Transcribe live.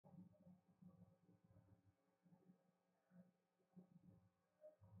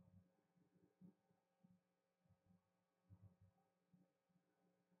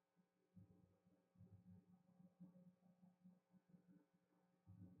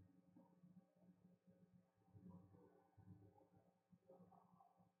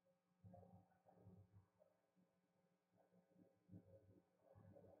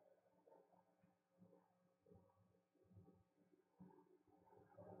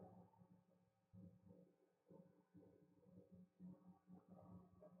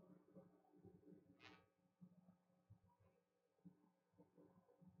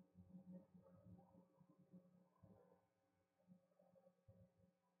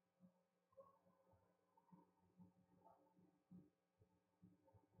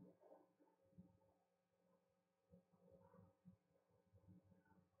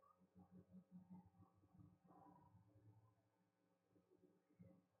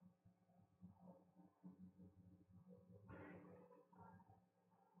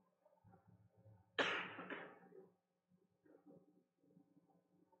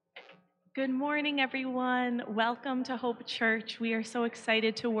Good morning, everyone. Welcome to Hope Church. We are so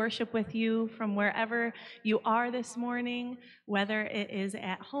excited to worship with you from wherever you are this morning, whether it is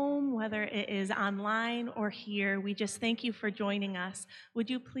at home, whether it is online or here. We just thank you for joining us.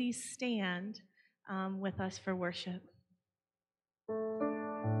 Would you please stand with us for worship?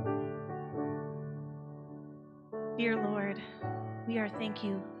 Dear Lord, we are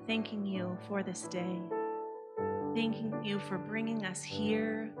thanking you for this day. Thanking you for bringing us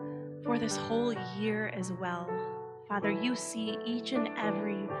here for this whole year as well. Father, you see each and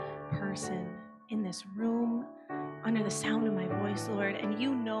every person in this room under the sound of my voice, Lord, and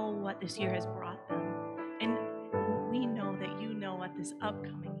you know what this year has brought them. And we know that you know what this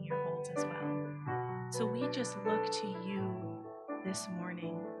upcoming year holds as well. So we just look to you this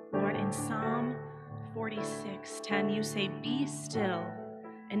morning. Lord, in Psalm 46:10, you say, "Be still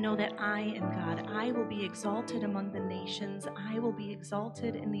and know that I am God. I will be exalted among the nations. I will be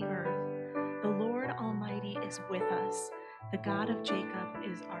exalted in the earth. The Lord Almighty is with us. The God of Jacob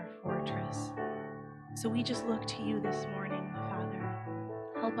is our fortress." So we just look to you this morning, Father.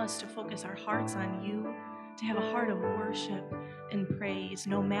 Help us to focus our hearts on you, to have a heart of worship and praise,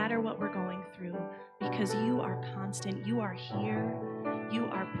 no matter what we're going through, because you are constant. You are here. You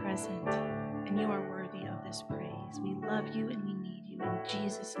are present, and you are worthy of this praise. We love you and we need you. In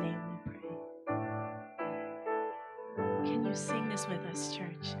Jesus' name we pray. Can you sing this with us,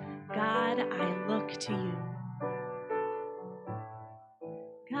 church? God, I look to you.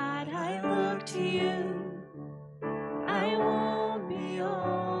 God, I look to you. I won't be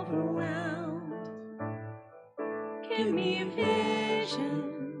overwhelmed. Give me a vision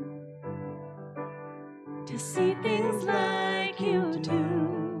to see things like you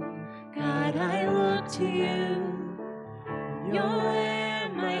do. God, I look to you. You're where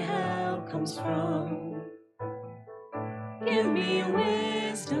my help comes from. Give me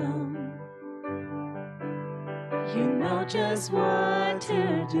wisdom. You know just what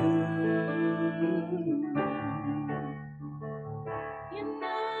to do. You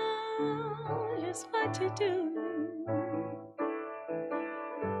know just what to do.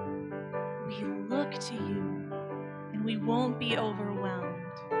 We look to you and we won't be overwhelmed.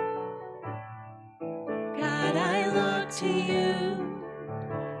 God, I look to you.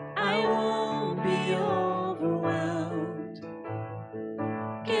 I won't be overwhelmed.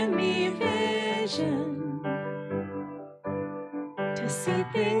 Give me a vision to see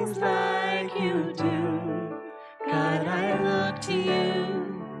things like you do. God, I look to you.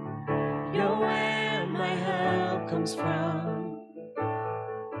 You're where my help comes from.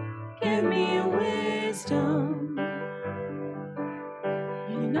 Give me wisdom.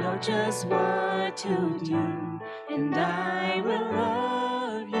 You know just what to do, and I will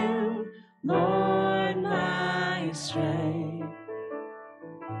love you, Lord, my strength.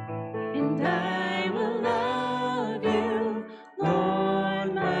 And I will love you,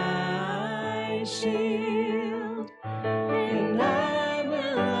 Lord, my shield. And I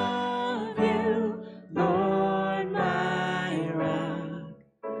will love you, Lord, my rock.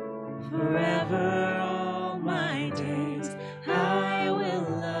 Forever all my days I will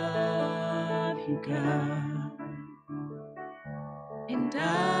love you, God. And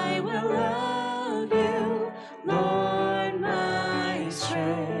I will love you, Lord, my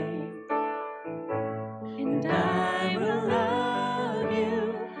strength. And I will love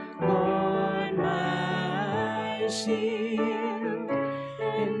you, Lord, my shield.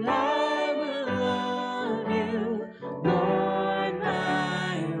 And I will love you, Lord,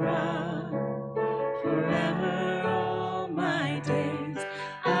 my rock. Forever all my days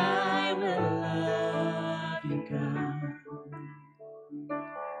I will love you, God.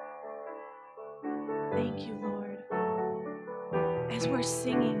 Thank you, Lord. As we're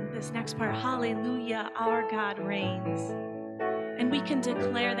singing this next part, hallelujah, our God reigns. And we can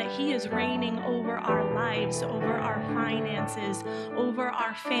declare that he is reigning over our lives, over our finances, over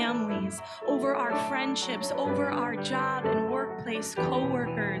our families, over our friendships, over our job and workplace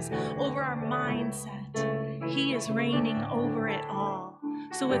co-workers, over our mindset. He is reigning over it all.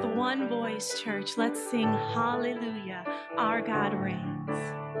 So with one voice, church, let's sing hallelujah, our God reigns.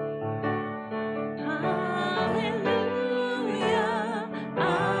 Hallelujah,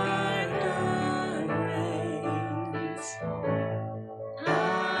 our God reigns.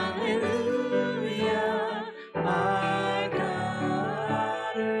 Hallelujah, our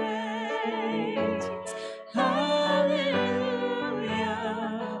God reigns. Hallelujah,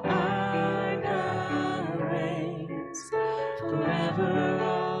 our God reigns. Forever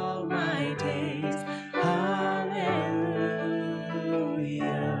all my days. Hallelujah.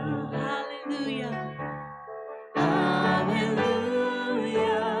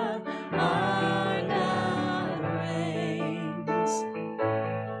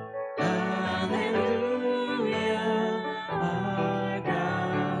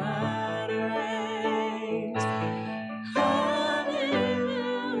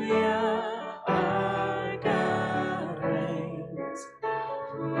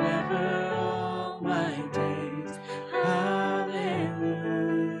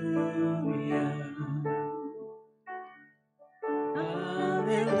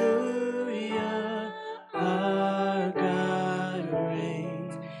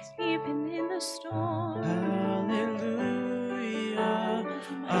 storm. Hallelujah.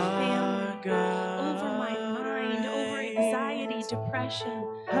 Over my family, over my mind, over anxiety, depression.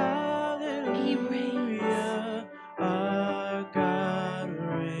 He reigns. Our God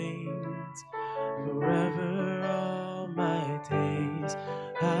reigns forever all my days.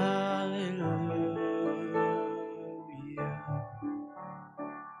 Hallelujah.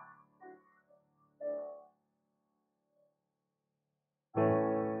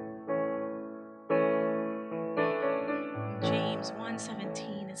 James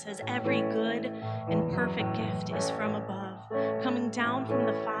 1:17, it says, every good and perfect gift is from above, coming down from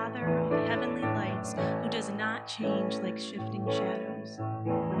the Father of heavenly lights, who does not change like shifting shadows.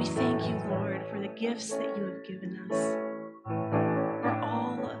 We thank you, Lord, for the gifts that you have given us. For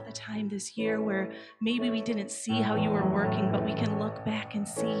all of the time this year where maybe we didn't see how you were working, but we can look back and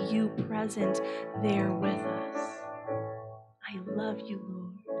see you present there with us. I love you,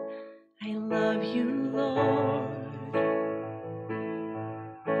 Lord. I love you, Lord.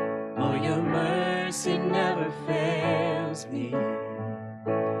 Oh, your mercy never fails me.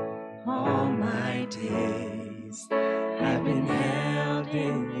 All my days I've been held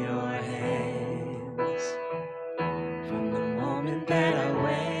in your hands. From the moment that I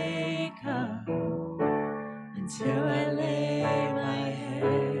wake up until I lay my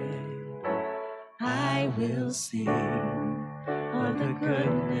head, I will sing of the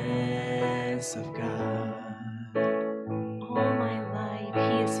goodness of God. All my life,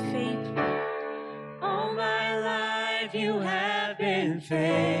 he is faithful. All my life you have been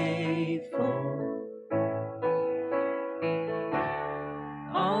faithful.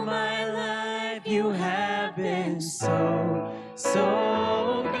 All my life you have been so,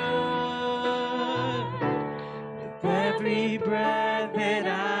 so good. With every breath that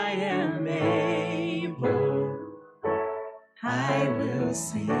I am able, I will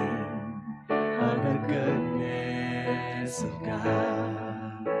sing of the goodness of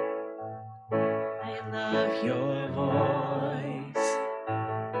God. I love your voice.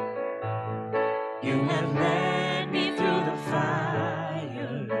 You have led me through the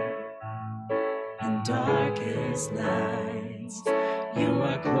fire and darkest nights. You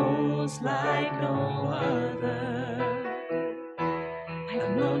are close like no other.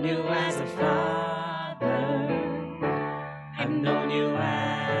 I've known you as a father. I've known you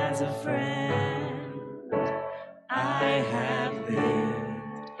as a friend. I have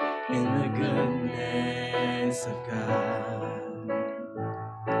lived in the goodness of God.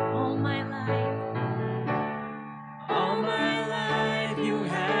 All my life, all my life you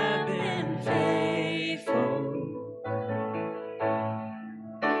have been faithful.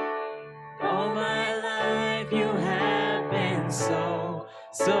 All my life you have been so,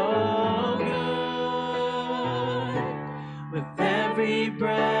 so good. With every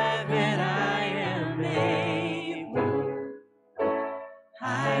breath that I am able,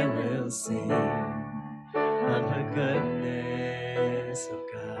 I will sing of the goodness of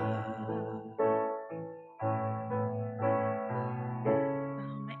God.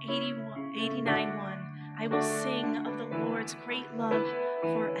 89:1, I will sing of the Lord's great love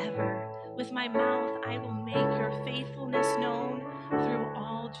forever. With my mouth, I will make your faithfulness known through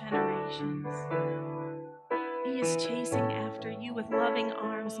all generations. He is chasing after you with loving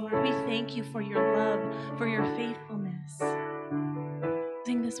arms, Lord. We thank you for your love, for your faithfulness.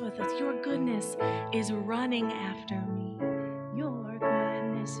 Sing this with us. Your goodness is running after me. Your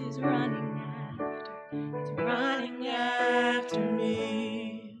goodness is running after. It's running after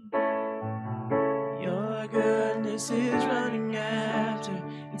me. Your goodness is running after,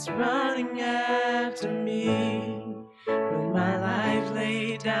 it's running after me. With my life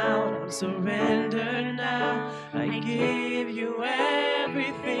laid down, I'm surrendered now. I give you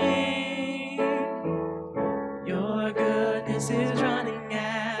everything. Your goodness is running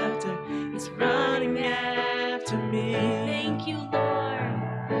after, it's running after me. Thank you, Lord.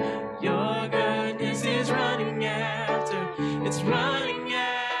 Your goodness is running after, it's running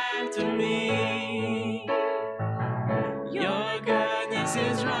after me. Your goodness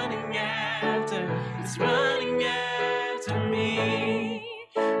is running after, it's running after me.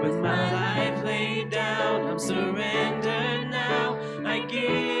 With my life laid down, I'm surrendered now. I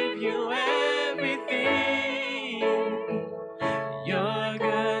give you everything. Your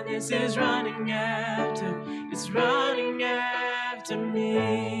goodness is running after, it's running after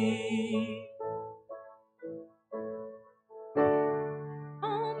me.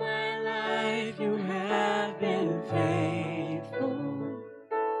 All my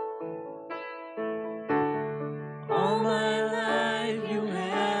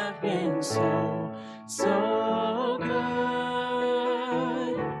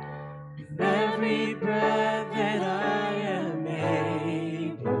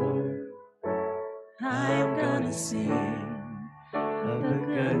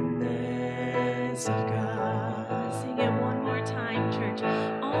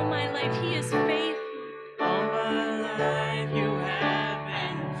my life, He is faithful. All my life you have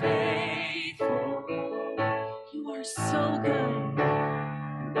been faithful. You are so good.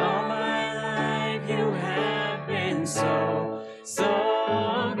 All my life you have been so,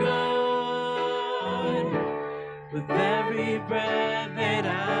 so good. With every breath that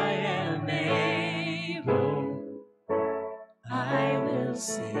I am able, I will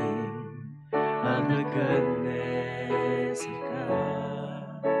sing of the goodness of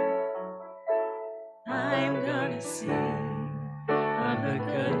God. I'm gonna sing of the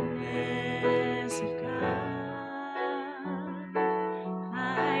goodness of God.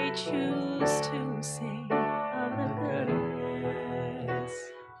 I choose to sing of the goodness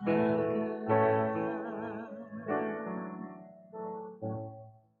of God.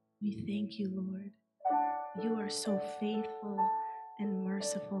 We thank you, Lord. You are so faithful and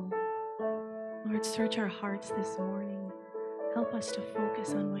merciful. Lord, search our hearts this morning. Help us to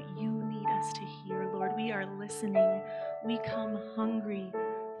focus on what you need us to hear, Lord. We are listening. We come hungry,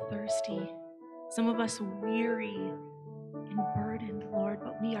 thirsty, some of us weary and burdened, Lord,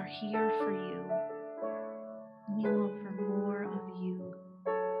 but we are here for you. We long for more of you.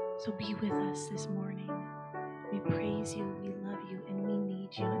 So be with us this morning. We praise you, we love you, and we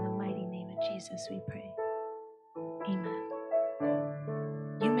need you. In the mighty name of Jesus, we pray. Amen.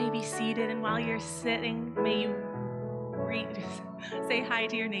 You may be seated, and while you're sitting, may you say hi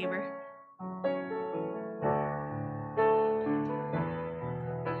to your neighbor.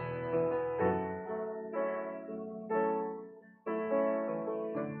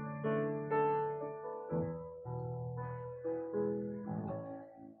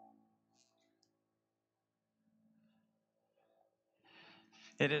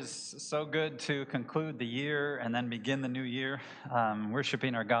 It is so good to conclude the year and then begin the new year,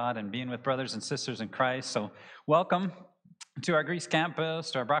 worshiping our God and being with brothers and sisters in Christ. So welcome to our Greece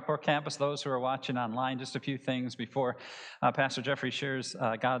campus, to our Brockport campus, those who are watching online. Just a few things before Pastor Jeffrey shares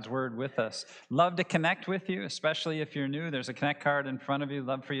God's word with us. Love to connect with you, especially if you're new. There's a connect card in front of you.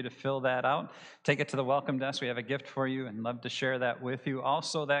 Love for you to fill that out. Take it to the welcome desk. We have a gift for you and love to share that with you.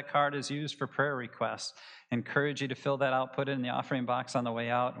 Also, that card is used for prayer requests. Encourage you to fill that out, put it in the offering box on the way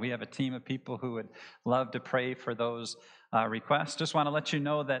out. We have a team of people who would love to pray for those requests. Just want to let you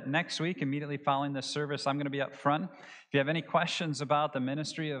know that next week, immediately following this service, I'm going to be up front. If you have any questions about the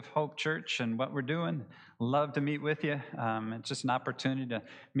ministry of Hope Church and what we're doing, love to meet with you. It's just an opportunity to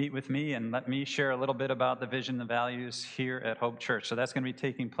meet with me and let me share a little bit about the vision and the values here at Hope Church. So that's going to be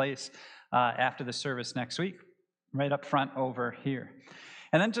taking place after the service next week, right up front over here.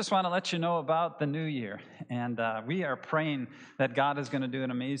 And then just want to let you know about the new year. And we are praying that God is going to do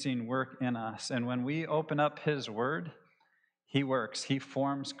an amazing work in us. And when we open up His Word, He works. He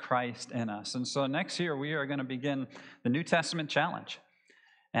forms Christ in us. And so next year, we are going to begin the New Testament Challenge.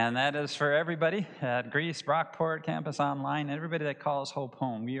 And that is for everybody at Greece, Brockport, campus online, everybody that calls Hope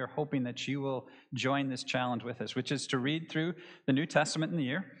home. We are hoping that you will join this challenge with us, which is to read through the New Testament in the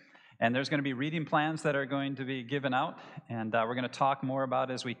year. And there's going to be reading plans that are going to be given out. And we're going to talk more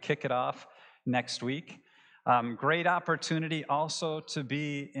about as we kick it off next week. Great opportunity also to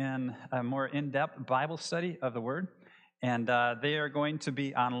be in a more in-depth Bible study of the Word. And they are going to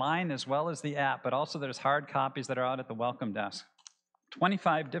be online as well as the app, but also there's hard copies that are out at the welcome desk.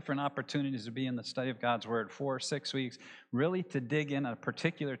 25 different opportunities to be in the study of God's Word, 4 or 6 weeks, really to dig in a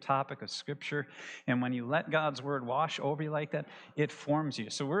particular topic of Scripture. And when you let God's Word wash over you like that, it forms you.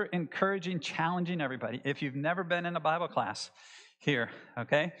 So we're encouraging, challenging everybody. If you've never been in a Bible class here,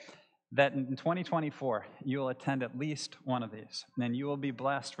 okay, that in 2024, you will attend at least one of these. And you will be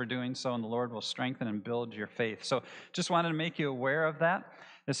blessed for doing so, and the Lord will strengthen and build your faith. So just wanted to make you aware of that.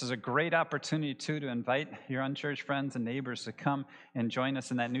 This is a great opportunity, too, to invite your unchurched friends and neighbors to come and join us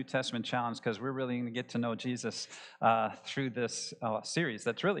in that New Testament challenge, because we're really going to get to know Jesus through this series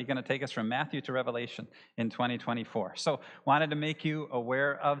that's really going to take us from Matthew to Revelation in 2024. So wanted to make you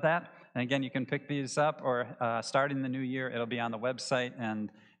aware of that. And again, you can pick these up, or starting the new year, it'll be on the website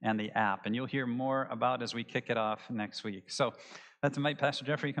and the app. And you'll hear more about as we kick it off next week. So let's invite Pastor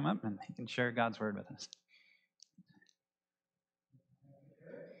Jeffrey to come up, and he can share God's Word with us.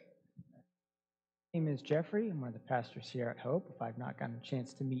 My name is Jeffrey. I'm one of the pastors here at Hope, if I've not gotten a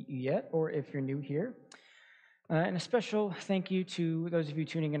chance to meet you yet, or if you're new here. And a special thank you to those of you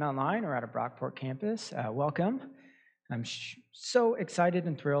tuning in online or at a Brockport campus. Welcome. I'm so excited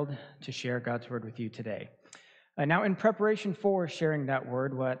and thrilled to share God's Word with you today. Now, in preparation for sharing that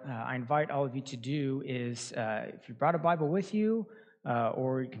Word, what I invite all of you to do is, if you brought a Bible with you,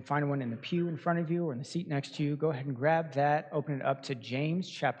 or you can find one in the pew in front of you or in the seat next to you, go ahead and grab that, open it up to James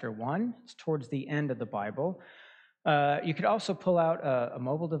chapter 1. It's towards the end of the Bible. You could also pull out a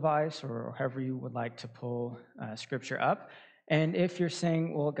mobile device or however you would like to pull scripture up. And if you're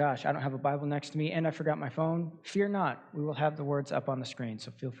saying, well, gosh, I don't have a Bible next to me and I forgot my phone, fear not. We will have the words up on the screen,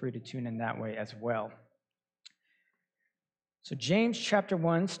 so feel free to tune in that way as well. So James chapter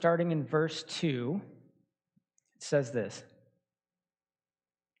 1, starting in verse 2, it says this.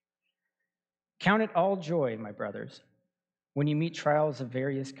 Count it all joy, my brothers, when you meet trials of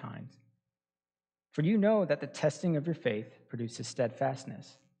various kinds. For you know that the testing of your faith produces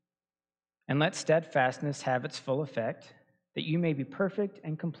steadfastness. And let steadfastness have its full effect, that you may be perfect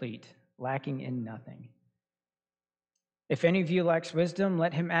and complete, lacking in nothing. If any of you lacks wisdom,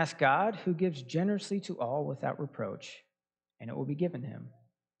 let him ask God, who gives generously to all without reproach, and it will be given him.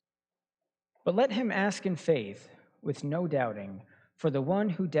 But let him ask in faith, with no doubting, for the one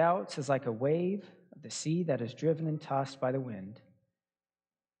who doubts is like a wave of the sea that is driven and tossed by the wind.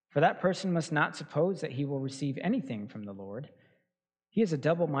 For that person must not suppose that he will receive anything from the Lord. He is a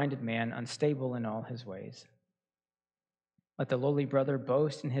double-minded man, unstable in all his ways. Let the lowly brother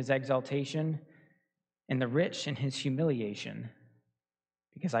boast in his exaltation, and the rich in his humiliation,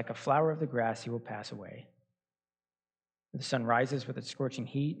 because like a flower of the grass he will pass away. The sun rises with its scorching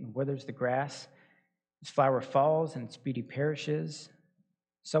heat and withers the grass. Its flower falls and its beauty perishes.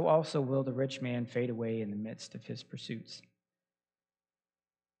 So also will the rich man fade away in the midst of his pursuits.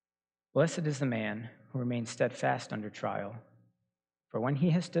 Blessed is the man who remains steadfast under trial, for when he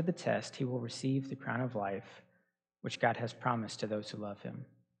has stood the test, he will receive the crown of life, which God has promised to those who love him.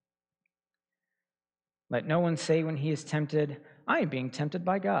 Let no one say when he is tempted, I am being tempted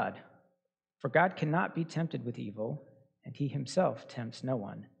by God. For God cannot be tempted with evil, and he himself tempts no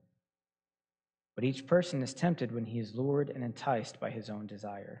one. But each person is tempted when he is lured and enticed by his own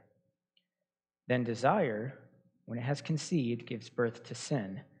desire. Then desire, when it has conceived, gives birth to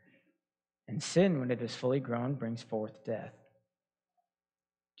sin. And sin, when it is fully grown, brings forth death.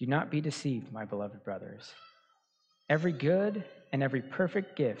 Do not be deceived, my beloved brothers. Every good and every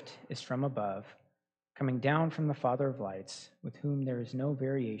perfect gift is from above, coming down from the Father of lights, with whom there is no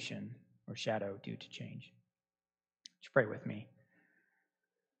variation or shadow due to change. Just pray with me.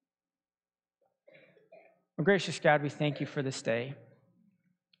 Well, gracious God, we thank you for this day.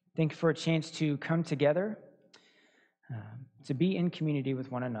 Thank you for a chance to come together, to be in community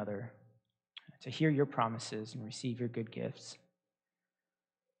with one another, to hear your promises and receive your good gifts.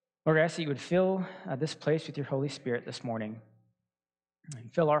 Lord, I ask that you would fill this place with your Holy Spirit this morning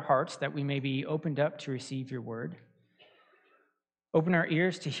and fill our hearts that we may be opened up to receive your word. Open our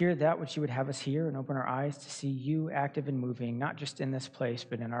ears to hear that which you would have us hear, and open our eyes to see you active and moving, not just in this place,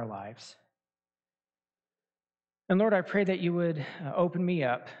 but in our lives. And Lord, I pray that you would open me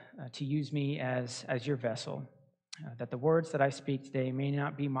up to use me as your vessel, that the words that I speak today may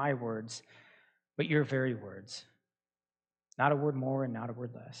not be my words, but your very words. Not a word more and not a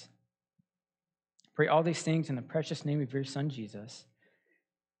word less. Pray all these things in the precious name of your Son, Jesus.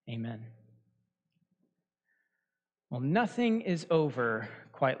 Amen. Well, nothing is over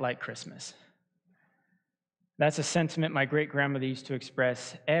quite like Christmas. That's a sentiment my great-grandmother used to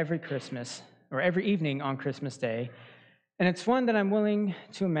express every Christmas, or every evening on Christmas Day. And it's one that I'm willing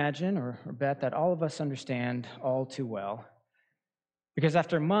to imagine or bet that all of us understand all too well. Because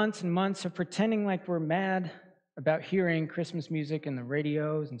after months and months of pretending like we're mad about hearing Christmas music in the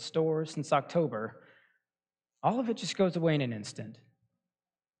radios and stores since October, all of it just goes away in an instant.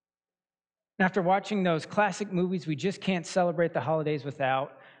 And after watching those classic movies we just can't celebrate the holidays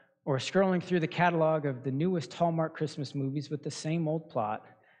without, or scrolling through the catalog of the newest Hallmark Christmas movies with the same old plot,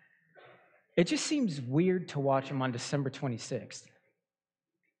 it just seems weird to watch them on December 26th,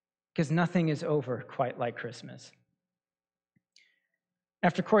 because nothing is over quite like Christmas.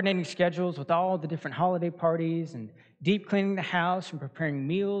 After coordinating schedules with all the different holiday parties and deep cleaning the house and preparing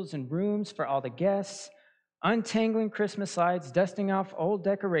meals and rooms for all the guests, untangling Christmas lights, dusting off old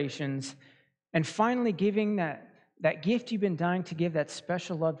decorations, and finally giving that gift you've been dying to give that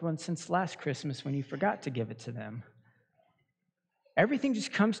special loved one since last Christmas when you forgot to give it to them, everything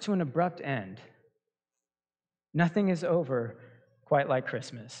just comes to an abrupt end. Nothing is over quite like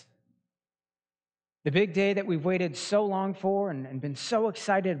Christmas. The big day that we've waited so long for and been so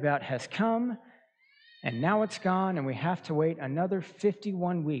excited about has come, and now it's gone, and we have to wait another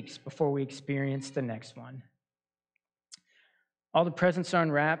 51 weeks before we experience the next one. All the presents are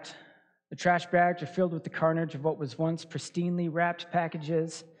unwrapped. The trash bags are filled with the carnage of what was once pristinely wrapped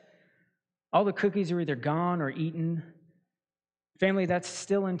packages. All the cookies are either gone or eaten. Family that's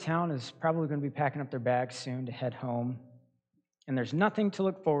still in town is probably going to be packing up their bags soon to head home. And there's nothing to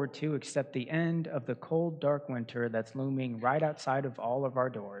look forward to except the end of the cold, dark winter that's looming right outside of all of our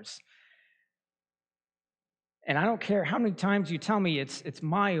doors. And I don't care how many times you tell me it's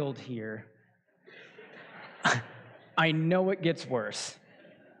mild here. I know it gets worse.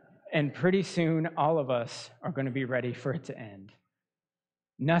 And pretty soon, all of us are going to be ready for it to end.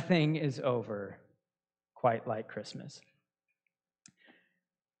 Nothing is over quite like Christmas.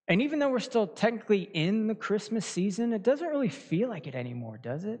 And even though we're still technically in the Christmas season, it doesn't really feel like it anymore,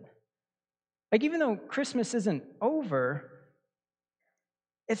 does it? Like, even though Christmas isn't over,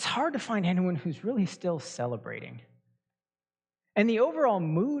 it's hard to find anyone who's really still celebrating. And the overall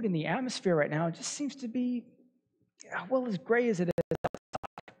mood and the atmosphere right now just seems to be, well, as gray as it is.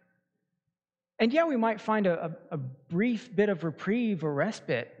 And yeah, we might find a brief bit of reprieve or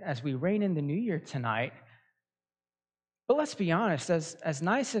respite as we rein in the new year tonight. But let's be honest, as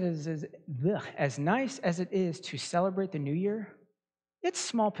nice as it is to celebrate the new year, it's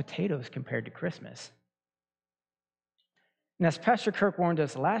small potatoes compared to Christmas. And as Pastor Kirk warned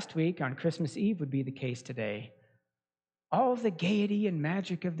us last week, on Christmas Eve would be the case today, all of the gaiety and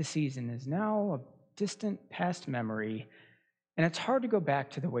magic of the season is now a distant past memory, and it's hard to go back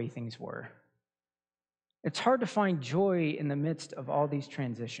to the way things were. It's hard to find joy in the midst of all these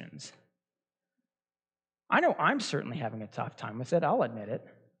transitions. I know I'm certainly having a tough time with it, I'll admit it.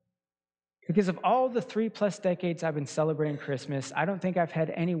 Because of all the 3+ decades I've been celebrating Christmas, I don't think I've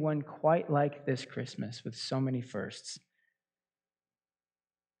had anyone quite like this Christmas with so many firsts.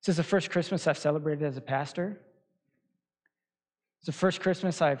 This is the first Christmas I've celebrated as a pastor. It's the first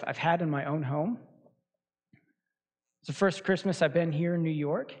Christmas I've had in my own home. It's the first Christmas I've been here in New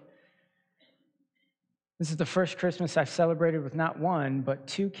York. This is the first Christmas I've celebrated with not one, but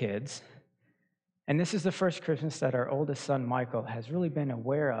 2 kids. And this is the first Christmas that our oldest son, Michael, has really been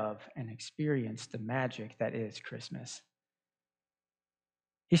aware of and experienced the magic that is Christmas.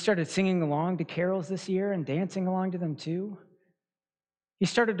 He started singing along to carols this year and dancing along to them too. He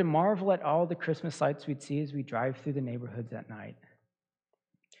started to marvel at all the Christmas lights we'd see as we drive through the neighborhoods at night.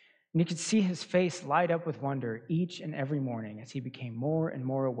 And you could see his face light up with wonder each and every morning as he became more and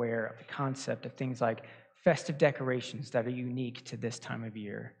more aware of the concept of things like festive decorations that are unique to this time of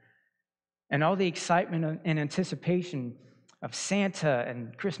year, and all the excitement and anticipation of Santa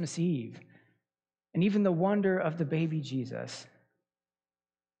and Christmas Eve, and even the wonder of the baby Jesus.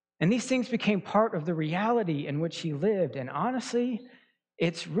 And these things became part of the reality in which he lived, and honestly,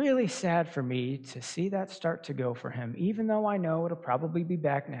 it's really sad for me to see that start to go for him, even though I know it'll probably be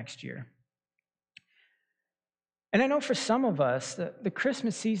back next year. And I know for some of us, the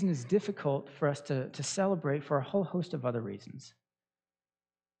Christmas season is difficult for us to celebrate for a whole host of other reasons.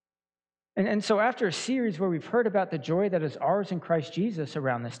 And so after a series where we've heard about the joy that is ours in Christ Jesus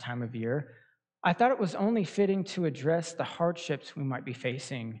around this time of year, I thought it was only fitting to address the hardships we might be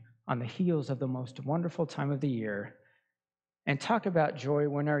facing on the heels of the most wonderful time of the year, and talk about joy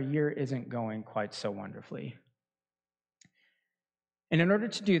when our year isn't going quite so wonderfully. And in order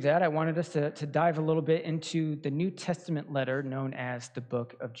to do that, I wanted us to dive a little bit into the New Testament letter known as the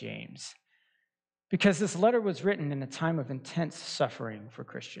book of James, because this letter was written in a time of intense suffering for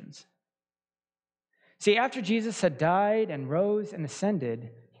Christians. See, after Jesus had died and rose and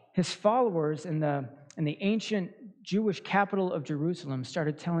ascended, his followers in the ancient Jewish capital of Jerusalem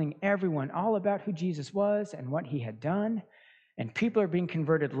started telling everyone all about who Jesus was and what he had done. And people are being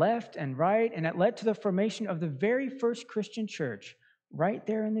converted left and right, and it led to the formation of the very first Christian church right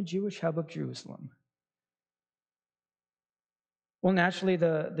there in the Jewish hub of Jerusalem. Well, naturally,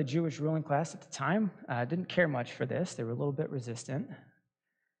 the Jewish ruling class at the time didn't care much for this. They were a little bit resistant.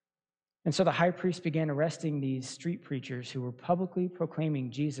 And so the high priest began arresting these street preachers who were publicly proclaiming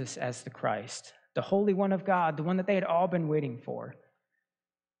Jesus as the Christ, the Holy One of God, the one that they had all been waiting for.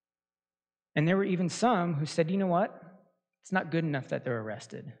 And there were even some who said, you know what? It's not good enough that they're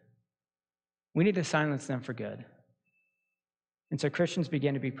arrested. We need to silence them for good. And so Christians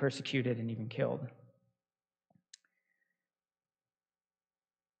began to be persecuted and even killed.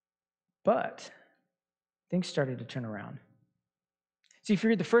 But things started to turn around. See, if you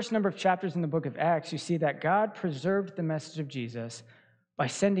read the first number of chapters in the book of Acts, you see that God preserved the message of Jesus by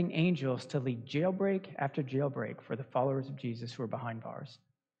sending angels to lead jailbreak after jailbreak for the followers of Jesus who were behind bars.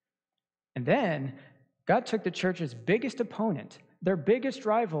 And then God took the church's biggest opponent, their biggest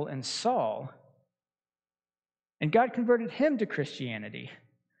rival in Saul, and God converted him to Christianity.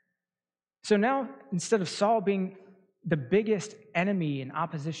 So now, instead of Saul being the biggest enemy and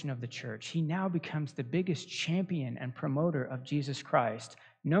opposition of the church, he now becomes the biggest champion and promoter of Jesus Christ,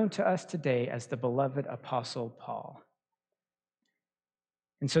 known to us today as the beloved Apostle Paul.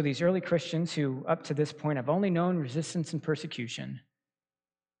 And so these early Christians who up to this point have only known resistance and persecution,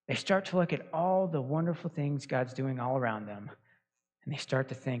 they start to look at all the wonderful things God's doing all around them, and they start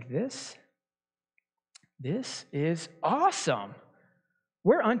to think, this This is awesome.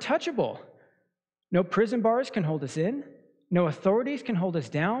 We're untouchable. No prison bars can hold us in. No authorities can hold us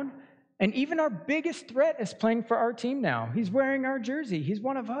down. And even our biggest threat is playing for our team now. He's wearing our jersey. He's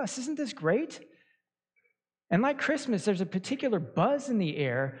one of us. Isn't this great? And like Christmas, there's a particular buzz in the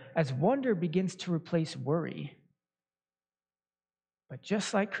air as wonder begins to replace worry. But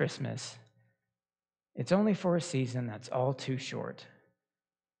just like Christmas, it's only for a season that's all too short.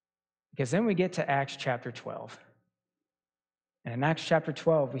 Because then we get to Acts chapter 12. And in Acts chapter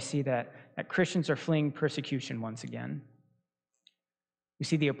 12, we see that Christians are fleeing persecution once again. We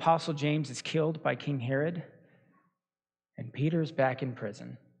see the apostle James is killed by King Herod, and Peter's back in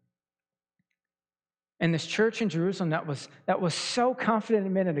prison. And this church in Jerusalem that was so confident a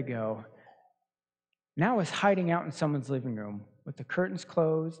minute ago, now is hiding out in someone's living room with the curtains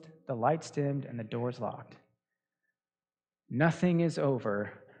closed, the lights dimmed, and the doors locked. Nothing is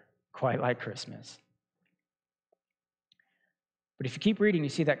over quite like Christmas. But if you keep reading, you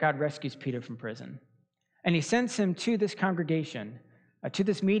see that God rescues Peter from prison. And he sends him to this congregation, to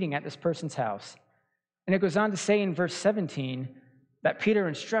this meeting at this person's house. And it goes on to say in verse 17 that Peter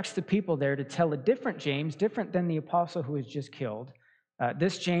instructs the people there to tell a different James, different than the apostle who was just killed.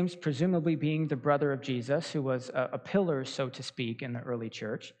 This James, presumably being the brother of Jesus, who was a pillar, so to speak, in the early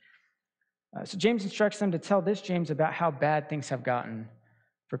church. So James instructs them to tell this James about how bad things have gotten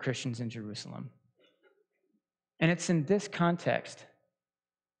for Christians in Jerusalem. And it's in this context,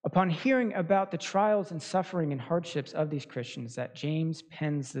 upon hearing about the trials and suffering and hardships of these Christians, that James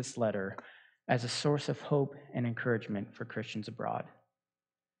pens this letter as a source of hope and encouragement for Christians abroad.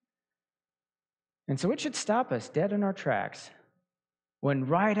 And so it should stop us dead in our tracks when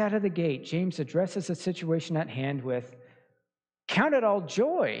right out of the gate, James addresses the situation at hand with, "Count it all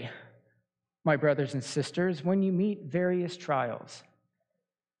joy, my brothers and sisters, when you meet various trials."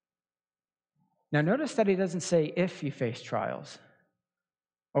 Now, notice that he doesn't say if you face trials,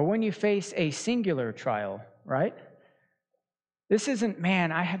 or when you face a singular trial, right? This isn't,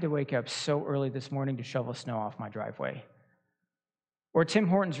 man, I had to wake up so early this morning to shovel snow off my driveway. Or Tim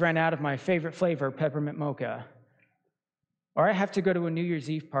Hortons ran out of my favorite flavor, peppermint mocha. Or I have to go to a New Year's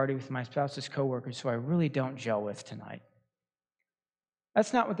Eve party with my spouse's coworkers who I really don't gel with tonight.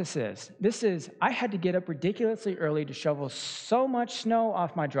 That's not what this is. This is, I had to get up ridiculously early to shovel so much snow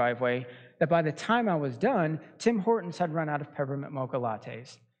off my driveway that by the time I was done, Tim Hortons had run out of peppermint mocha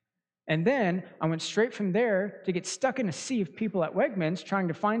lattes. And then I went straight from there to get stuck in a sea of people at Wegmans trying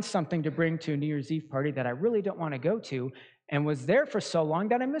to find something to bring to a New Year's Eve party that I really don't want to go to, and was there for so long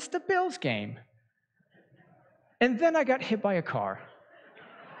that I missed the Bills game. And then I got hit by a car.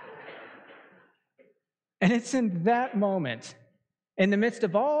 And it's in that moment, in the midst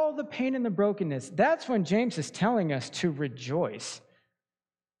of all the pain and the brokenness, that's when James is telling us to rejoice.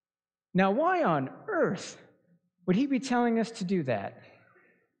 Now, why on earth would he be telling us to do that?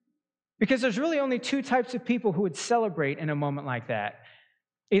 Because there's really only two types of people who would celebrate in a moment like that.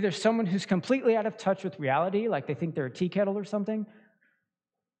 Either someone who's completely out of touch with reality, like they think they're a tea kettle or something,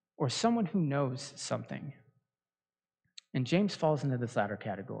 or someone who knows something. And James falls into this latter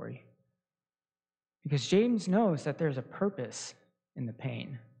category. Because James knows that there's a purpose in the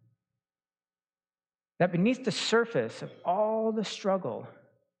pain. That beneath the surface of all the struggle,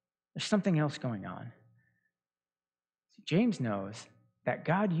 there's something else going on. James knows that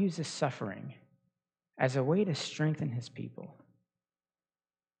God uses suffering as a way to strengthen his people.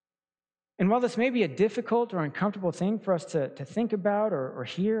 And while this may be a difficult or uncomfortable thing for us to think about or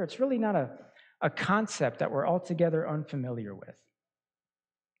hear, it's really not a concept that we're altogether unfamiliar with.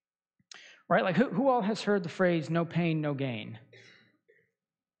 Right? Like who all has heard the phrase, no pain, no gain?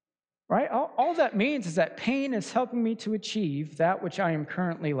 Right? All that means is that pain is helping me to achieve that which I am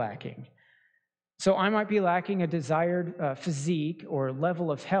currently lacking. So I might be lacking a desired physique or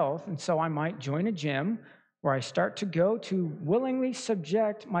level of health, and so I might join a gym where I start to go to willingly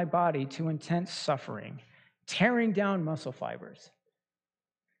subject my body to intense suffering, tearing down muscle fibers.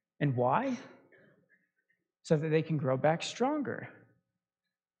 And why? So that they can grow back stronger.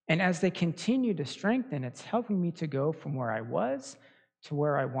 And as they continue to strengthen, it's helping me to go from where I was to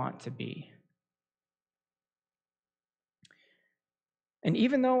where I want to be. And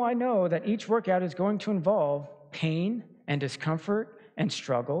even though I know that each workout is going to involve pain and discomfort and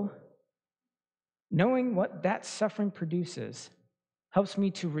struggle, knowing what that suffering produces helps me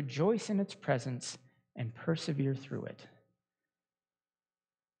to rejoice in its presence and persevere through it.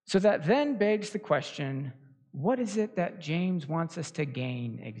 So that then begs the question, what is it that James wants us to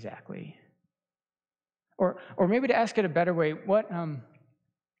gain exactly? Or maybe to ask it a better way,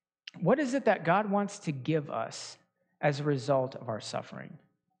 what is it that God wants to give us as a result of our suffering?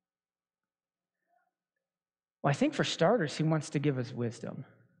 Well, I think for starters, he wants to give us wisdom.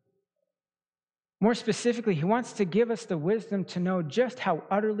 More specifically, he wants to give us the wisdom to know just how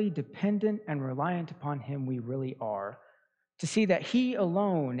utterly dependent and reliant upon him we really are, to see that he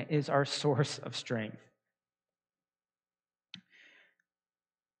alone is our source of strength,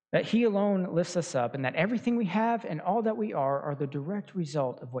 that he alone lifts us up, and that everything we have and all that we are the direct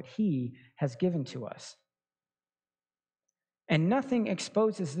result of what he has given to us. And nothing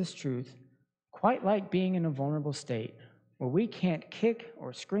exposes this truth quite like being in a vulnerable state, where we can't kick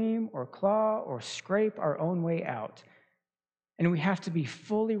or scream or claw or scrape our own way out. And we have to be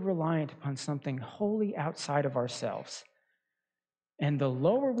fully reliant upon something wholly outside of ourselves. And the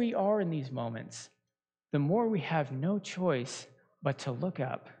lower we are in these moments, the more we have no choice but to look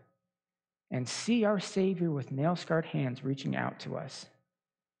up and see our Savior with nail-scarred hands reaching out to us,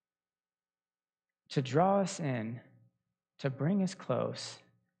 to draw us in, to bring us close,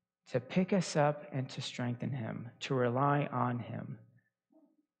 to pick us up and to strengthen him, to rely on him.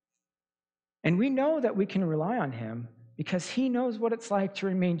 And we know that we can rely on him because he knows what it's like to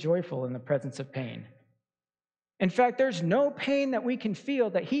remain joyful in the presence of pain. In fact, there's no pain that we can feel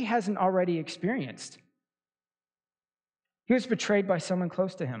that he hasn't already experienced. He was betrayed by someone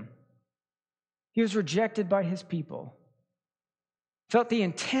close to him. He was rejected by his people, felt the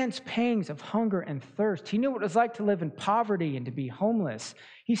intense pangs of hunger and thirst. He knew what it was like to live in poverty and to be homeless.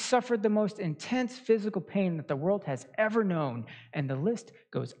 He suffered the most intense physical pain that the world has ever known, and the list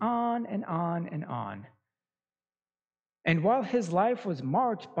goes on and on and on. And while his life was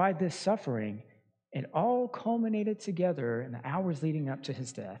marked by this suffering, it all culminated together in the hours leading up to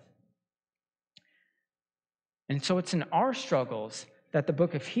his death. And so it's in our struggles that the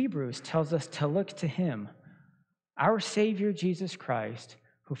book of Hebrews tells us to look to him, our Savior, Jesus Christ,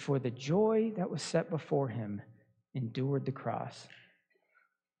 who for the joy that was set before him endured the cross.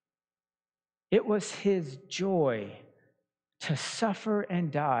 It was his joy to suffer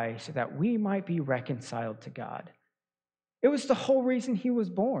and die so that we might be reconciled to God. It was the whole reason he was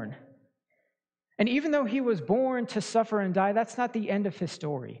born. And even though he was born to suffer and die, that's not the end of his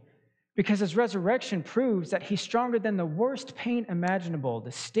story, because his resurrection proves that he's stronger than the worst pain imaginable,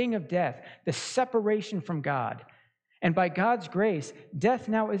 the sting of death, the separation from God. And by God's grace, death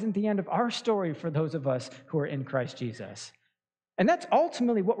now isn't the end of our story for those of us who are in Christ Jesus. And that's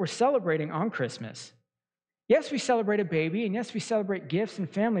ultimately what we're celebrating on Christmas. Yes, we celebrate a baby, and yes, we celebrate gifts and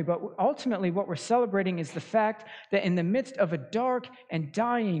family, but ultimately what we're celebrating is the fact that in the midst of a dark and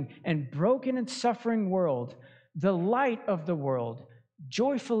dying and broken and suffering world, the light of the world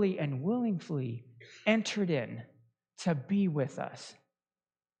joyfully and willingly entered in to be with us.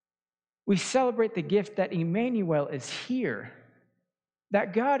 We celebrate the gift that Emmanuel is here,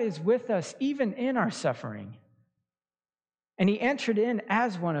 that God is with us even in our suffering. And he entered in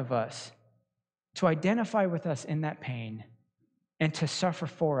as one of us to identify with us in that pain and to suffer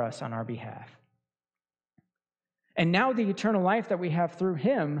for us on our behalf. And now the eternal life that we have through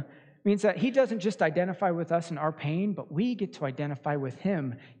him means that he doesn't just identify with us in our pain, but we get to identify with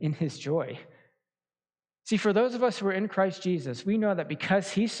him in his joy. See, for those of us who are in Christ Jesus, we know that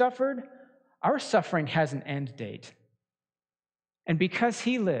because he suffered, our suffering has an end date. And because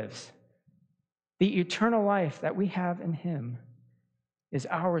he lives, the eternal life that we have in him is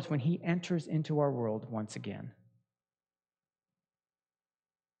ours when he enters into our world once again.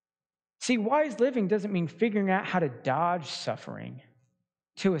 See, wise living doesn't mean figuring out how to dodge suffering,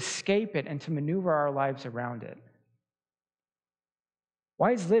 to escape it, and to maneuver our lives around it.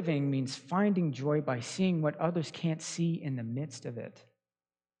 Wise living means finding joy by seeing what others can't see in the midst of it.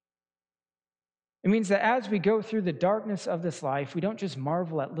 It means that as we go through the darkness of this life, we don't just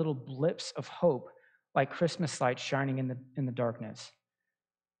marvel at little blips of hope like Christmas lights shining in the darkness.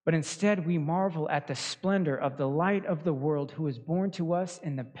 But instead, we marvel at the splendor of the light of the world who is born to us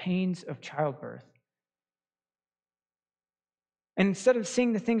in the pains of childbirth. And instead of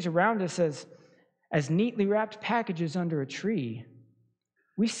seeing the things around us as neatly wrapped packages under a tree,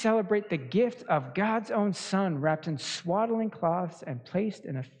 we celebrate the gift of God's own Son wrapped in swaddling cloths and placed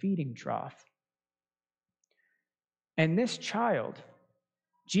in a feeding trough. And this child,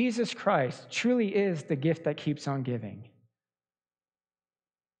 Jesus Christ, truly is the gift that keeps on giving.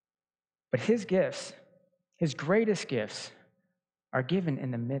 But his gifts, his greatest gifts, are given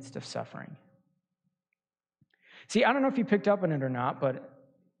in the midst of suffering. See, I don't know if you picked up on it or not, but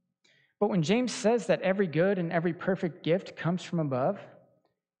when James says that every good and every perfect gift comes from above,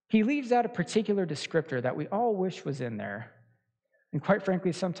 he leaves out a particular descriptor that we all wish was in there. And quite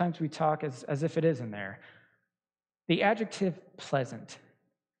frankly, sometimes we talk as if it is in there. The adjective pleasant.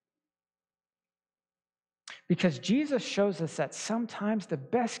 Because Jesus shows us that sometimes the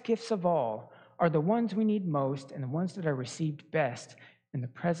best gifts of all are the ones we need most and the ones that are received best in the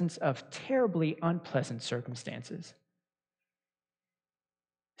presence of terribly unpleasant circumstances.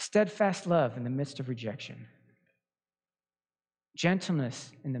 Steadfast love in the midst of rejection.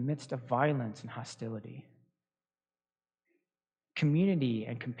 Gentleness in the midst of violence and hostility. Community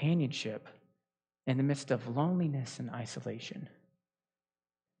and companionship in the midst of loneliness and isolation.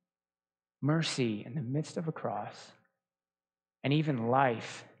 Mercy in the midst of a cross, and even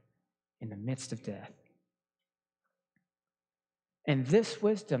life in the midst of death. And this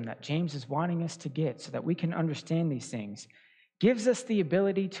wisdom that James is wanting us to get so that we can understand these things gives us the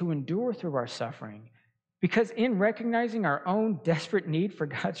ability to endure through our suffering, because in recognizing our own desperate need for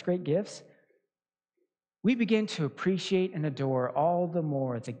God's great gifts, we begin to appreciate and adore all the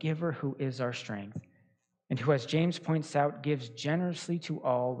more the giver who is our strength, and who, as James points out, gives generously to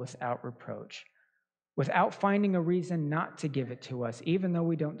all without reproach, without finding a reason not to give it to us, even though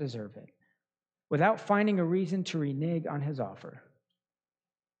we don't deserve it, without finding a reason to renege on his offer.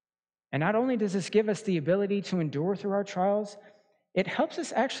 And not only does this give us the ability to endure through our trials, it helps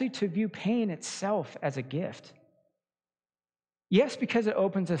us actually to view pain itself as a gift. Yes, because it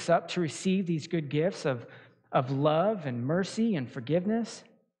opens us up to receive these good gifts of love and mercy and forgiveness,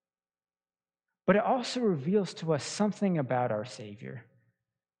 but it also reveals to us something about our Savior,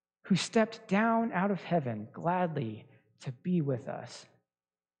 who stepped down out of heaven gladly to be with us,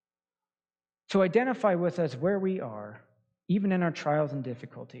 to identify with us where we are, even in our trials and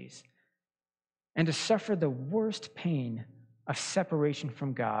difficulties, and to suffer the worst pain of separation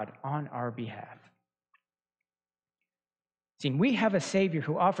from God on our behalf. See, we have a Savior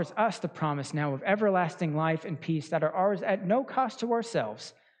who offers us the promise now of everlasting life and peace that are ours at no cost to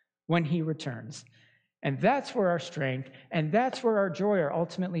ourselves when he returns. And that's where our strength and that's where our joy are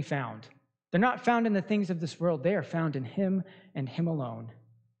ultimately found. They're not found in the things of this world. They are found in him and him alone.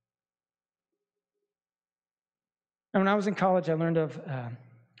 And when I was in college, I learned of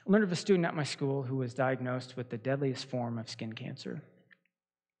a student at my school who was diagnosed with the deadliest form of skin cancer.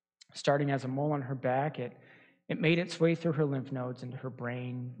 Starting as a mole on her back, it made its way through her lymph nodes into her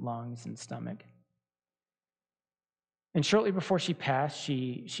brain, lungs, and stomach. And shortly before she passed,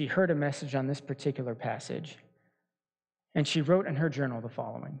 she heard a message on this particular passage, and she wrote in her journal the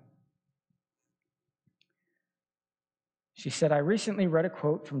following. She said, "I recently read a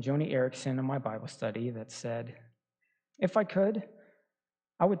quote from Joni Eareckson in my Bible study that said, 'If I could,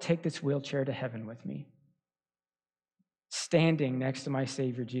 I would take this wheelchair to heaven with me. Standing next to my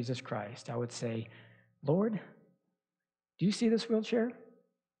Savior, Jesus Christ, I would say, Lord, do you see this wheelchair?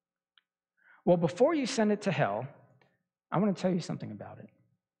 Well, before you send it to hell, I want to tell you something about it.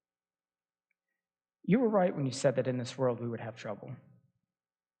 You were right when you said that in this world we would have trouble.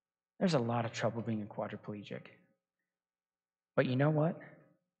 There's a lot of trouble being a quadriplegic. But you know what?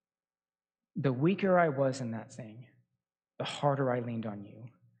 The weaker I was in that thing, the harder I leaned on you.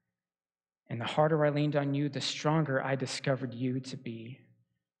 And the harder I leaned on you, the stronger I discovered you to be.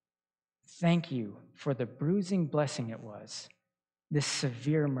 Thank you for the bruising blessing it was, this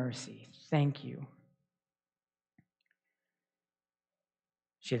severe mercy. Thank you.'"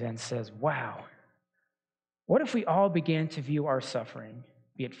 She then says, "Wow, what if we all began to view our suffering,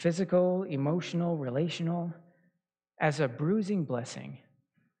 be it physical, emotional, relational, as a bruising blessing,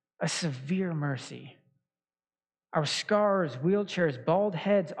 a severe mercy? Our scars, wheelchairs, bald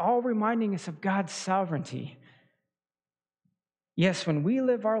heads, all reminding us of God's sovereignty. Yes, when we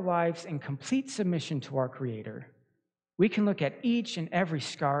live our lives in complete submission to our Creator, we can look at each and every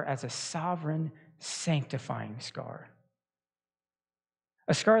scar as a sovereign, sanctifying scar.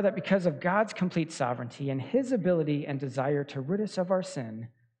 A scar that, because of God's complete sovereignty and his ability and desire to rid us of our sin,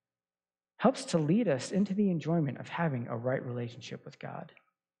 helps to lead us into the enjoyment of having a right relationship with God.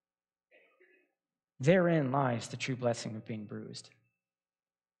 Therein lies the true blessing of being bruised.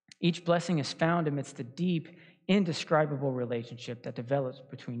 Each blessing is found amidst the deep, indescribable relationship that develops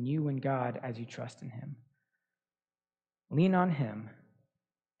between you and God as you trust in him. Lean on him,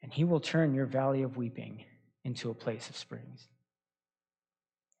 and he will turn your valley of weeping into a place of springs.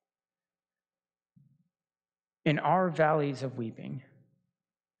 In our valleys of weeping,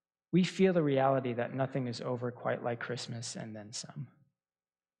 we feel the reality that nothing is over quite like Christmas and then some.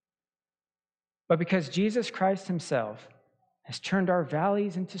 But because Jesus Christ himself has turned our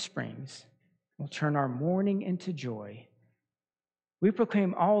valleys into springs, will turn our mourning into joy, we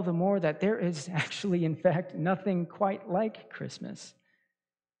proclaim all the more that there is actually, in fact, nothing quite like Christmas,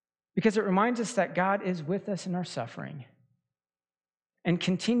 because it reminds us that God is with us in our suffering and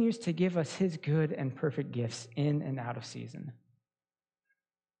continues to give us his good and perfect gifts in and out of season.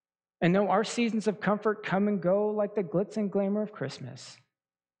 And though our seasons of comfort come and go like the glitz and glamour of Christmas,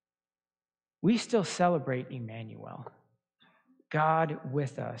 we still celebrate Emmanuel, God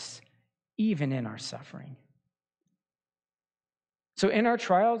with us, even in our suffering. So in our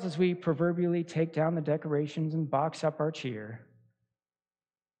trials, as we proverbially take down the decorations and box up our cheer,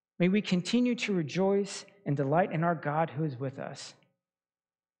 may we continue to rejoice and delight in our God who is with us,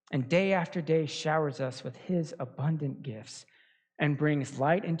 and day after day showers us with his abundant gifts and brings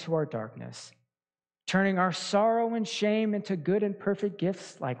light into our darkness, turning our sorrow and shame into good and perfect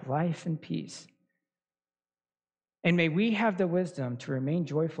gifts like life and peace. And may we have the wisdom to remain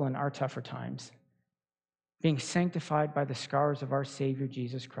joyful in our tougher times, being sanctified by the scars of our Savior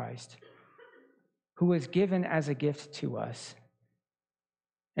Jesus Christ, who was given as a gift to us,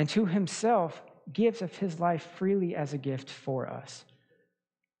 and who himself gives of his life freely as a gift for us.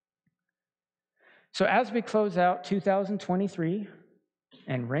 So as we close out 2023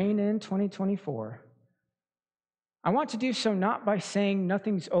 and reign in 2024, I want to do so not by saying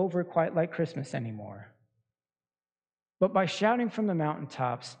nothing's over quite like Christmas anymore, but by shouting from the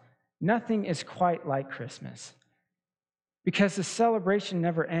mountaintops, nothing is quite like Christmas. Because the celebration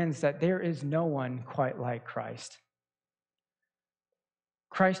never ends that there is no one quite like Christ.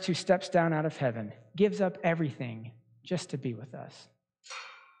 Christ who steps down out of heaven, gives up everything just to be with us.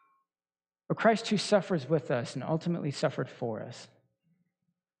 A Christ who suffers with us and ultimately suffered for us.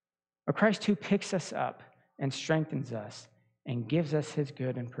 A Christ who picks us up and strengthens us and gives us his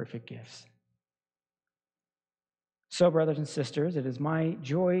good and perfect gifts. So, brothers and sisters, it is my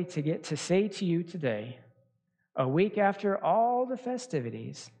joy to get to say to you today, a week after all the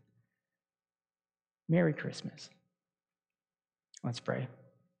festivities, Merry Christmas. Let's pray.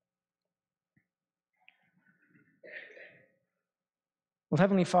 Well,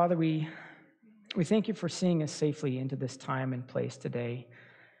 Heavenly Father, we thank you for seeing us safely into this time and place today,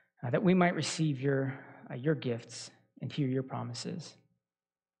 that we might receive your gifts and hear your promises,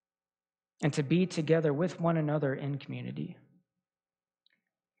 and to be together with one another in community.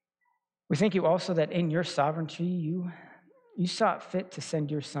 We thank you also that in your sovereignty, you sought fit to send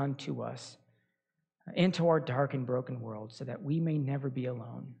your Son to us, into our dark and broken world, so that we may never be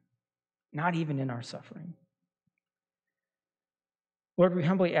alone, not even in our suffering. Lord, we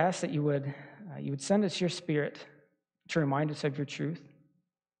humbly ask that you would send us your Spirit to remind us of your truth,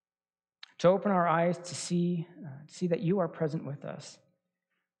 to open our eyes to see that you are present with us,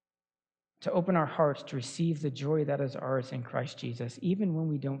 to open our hearts to receive the joy that is ours in Christ Jesus, even when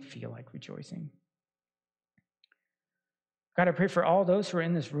we don't feel like rejoicing. God, I pray for all those who are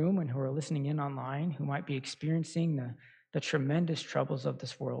in this room and who are listening in online, who might be experiencing the tremendous troubles of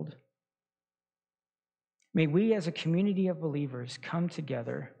this world. May we as a community of believers come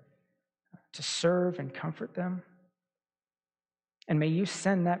together to serve and comfort them. And may you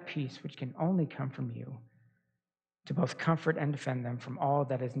send that peace, which can only come from you, to both comfort and defend them from all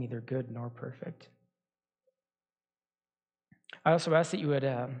that is neither good nor perfect. I also ask that you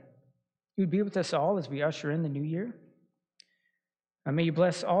would be with us all as we usher in the new year. May you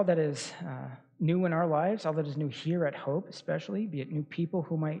bless all that is new in our lives, all that is new here at Hope especially, be it new people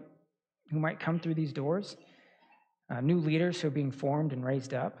who might come through these doors, new leaders who are being formed and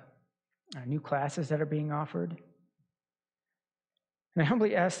raised up, new classes that are being offered. And I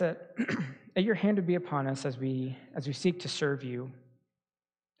humbly ask that, that your hand would be upon us as we seek to serve you,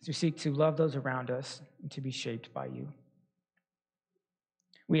 as we seek to love those around us and to be shaped by you.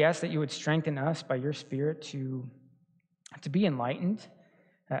 We ask that you would strengthen us by your Spirit to be enlightened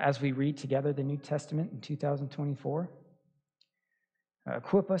as we read together the New Testament in 2024.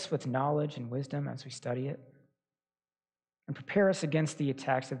 Equip us with knowledge and wisdom as we study it, and prepare us against the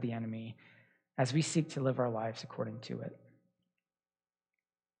attacks of the enemy as we seek to live our lives according to it.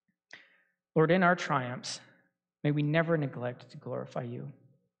 Lord, in our triumphs, may we never neglect to glorify you.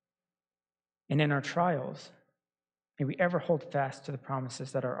 And in our trials, may we ever hold fast to the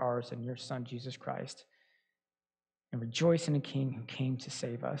promises that are ours in your Son, Jesus Christ, and rejoice in a King who came to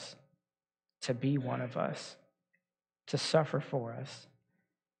save us, to be one of us, to suffer for us,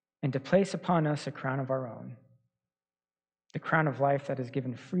 and to place upon us a crown of our own, the crown of life that is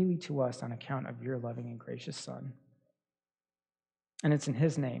given freely to us on account of your loving and gracious Son. And it's in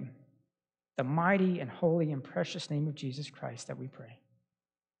his name, the mighty and holy and precious name of Jesus Christ, that we pray.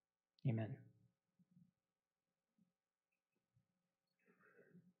 Amen.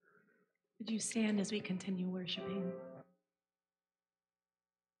 Would you stand as we continue worshiping?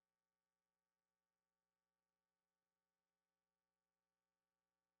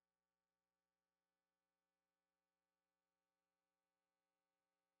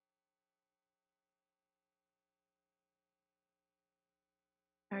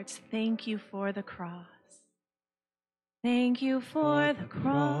 Hearts, thank you for the cross. Thank you for the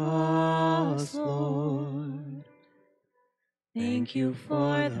cross, Lord. Thank you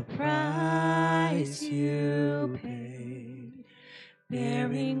for the price you paid,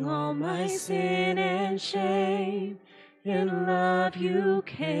 bearing all my sin and shame. In love you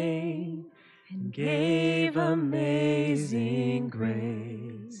came and gave amazing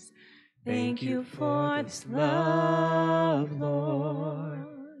grace. Thank you for this love, Lord.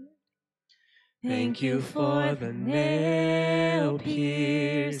 Thank you for the nail-pierced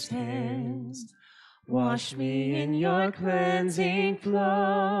hands. Wash me in your cleansing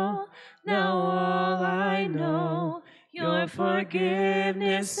flow. Now all I know, your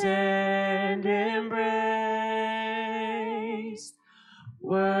forgiveness and embrace.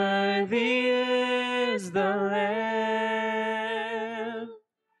 Worthy is the Lamb,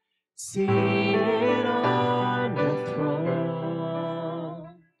 seated on the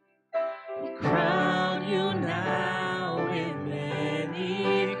throne. We crown you now with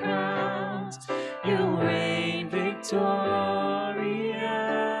many crowns. You reign victorious,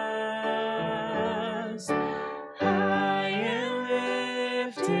 high and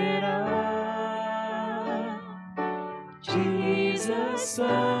lifted up, Jesus,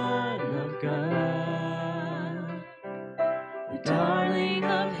 Son of God, the darling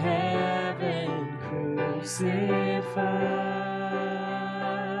of heaven, crucified.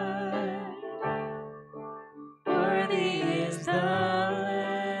 Worthy is the Lamb.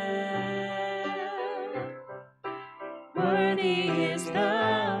 Worthy is the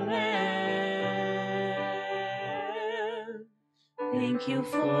Lamb. Thank you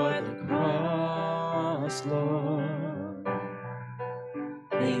for the cross, Lord.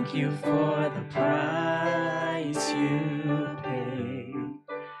 Thank you for the price you paid,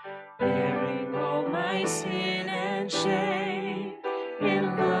 bearing all my sin and shame.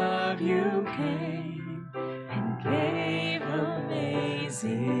 In love you came and gave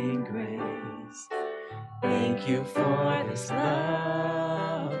amazing grace. Thank you for this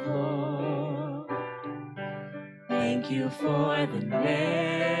love, Lord. Thank you for the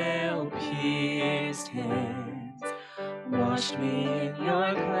nail-pierced hands. Wash me in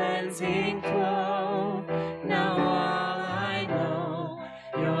your cleansing flow. Now all I know,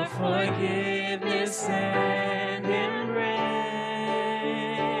 your forgiveness and embrace.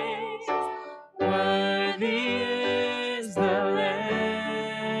 Worthy is the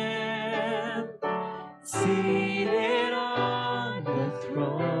Lamb, seated on the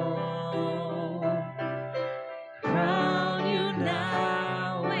throne. Crown you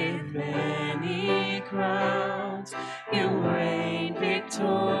now with many crowns. You reign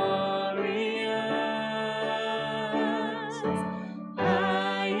victorious,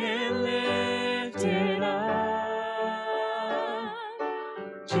 high and lifted up,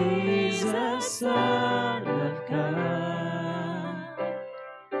 Jesus, Son of God,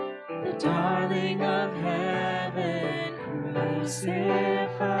 the darling of heaven, crucified.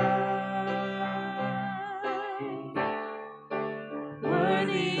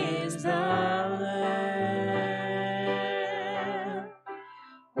 Worthy is the Lamb.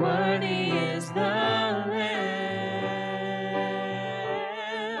 Worthy is the Lamb.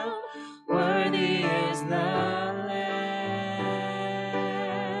 Worthy is the Lamb.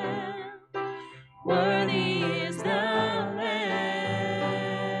 Worthy is the Lamb.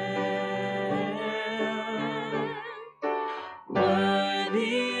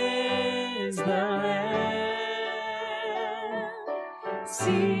 Worthy is the Lamb,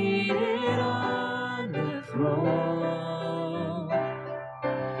 seated on the throne.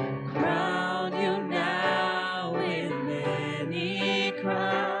 Crown you now with many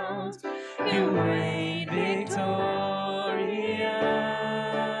crowns. You reign victorious,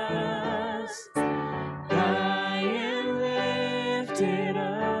 high and lifted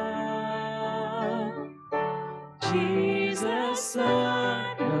up, Jesus,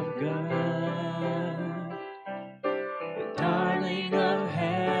 Son of God, the darling of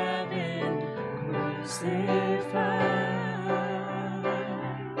heaven, crucified.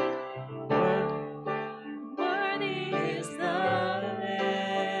 Worthy is the Lamb.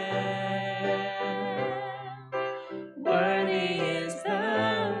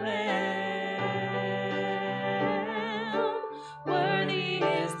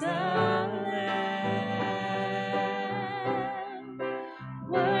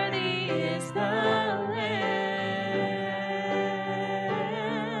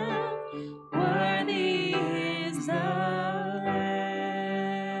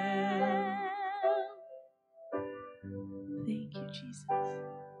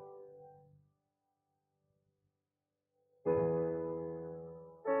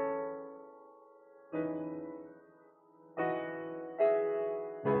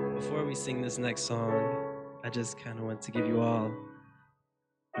 before we sing this next song, I just kind of want to give you all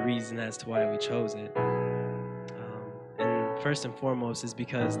the reason as to why we chose it. And first and foremost is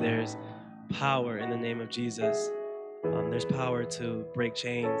because there's power in the name of Jesus. There's power to break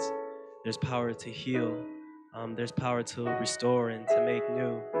chains. There's power to heal. There's power to restore and to make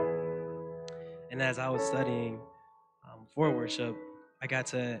new. And as I was studying for worship, I got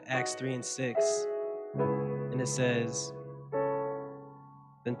to Acts 3:6, and it says,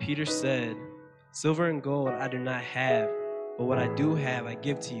 "Then Peter said, 'Silver and gold I do not have, but what I do have I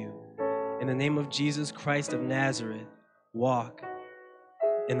give to you. In the name of Jesus Christ of Nazareth, walk.'"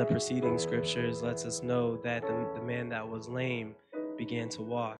 In the preceding scriptures lets us know that the man that was lame began to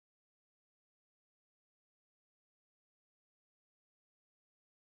walk.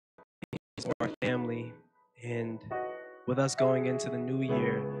 For our family, and with us going into the new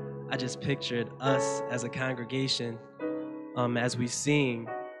year, I just pictured us as a congregation, as we sing,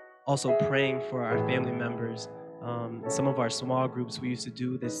 also praying for our family members. In some of our small groups, we used to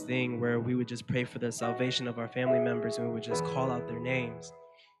do this thing where we would just pray for the salvation of our family members, and we would just call out their names.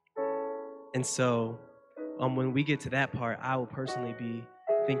 And so when we get to that part, I will personally be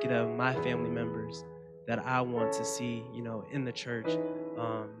thinking of my family members that I want to see, in the church,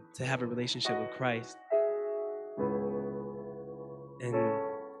 to have a relationship with Christ. And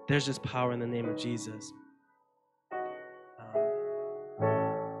there's just power in the name of Jesus.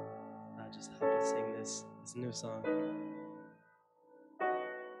 I'll just help us sing this new song.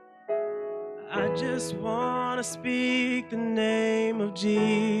 I just want to speak the name of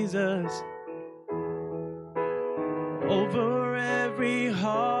Jesus over every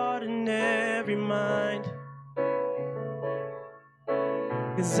heart and every mind.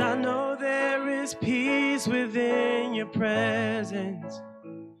 'Cause I know there is peace within your presence.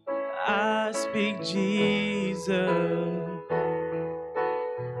 I speak Jesus.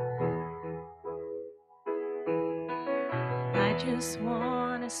 I just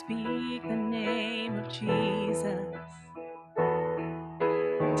want to speak the name of Jesus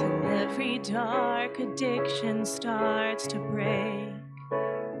till every dark addiction starts to break,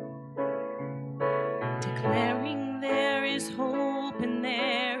 declaring there is hope and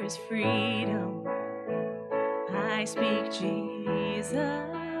there is freedom. I speak Jesus.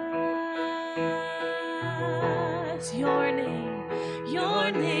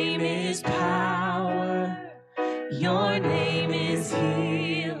 Your name is power. Your name is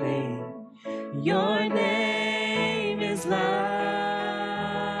healing. Your name is life.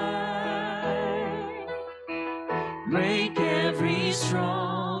 Break every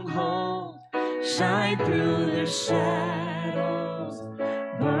stronghold. Shine through the shadows.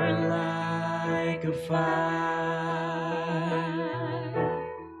 Burn like a fire.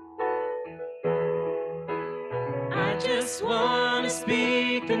 I just want to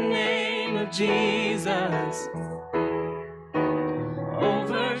speak the name of Jesus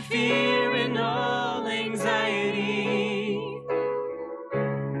over fear and all anxiety,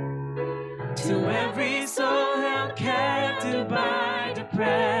 to every soul held captive by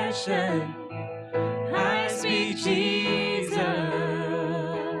depression. I speak Jesus.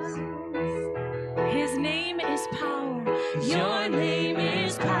 His name is power. Your name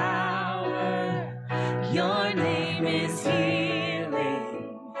is power. Your name is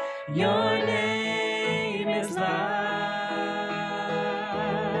healing. Your name is life.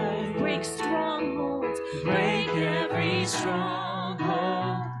 Break strongholds. Break every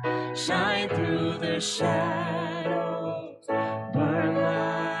stronghold. Shine through the shadows. Burn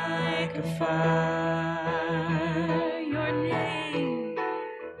like a fire.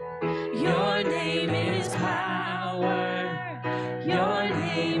 Your name is power. Your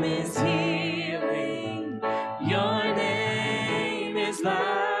name is healing. Your name is life.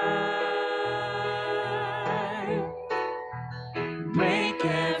 Break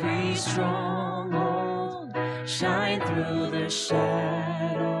every stronghold. Shine through the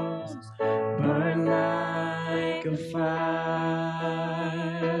shadows. Burn like a fire.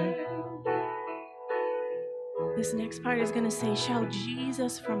 This next part is going to say, shout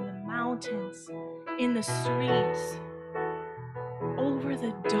Jesus from the mountains, in the streets, over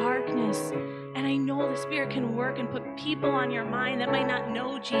the darkness. And I know the Spirit can work and put people on your mind that might not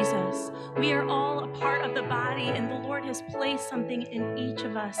know Jesus. We are all a part of the body, and the Lord has placed something in each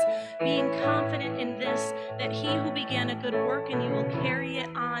of us, being confident in this, that he who began a good work in you will carry it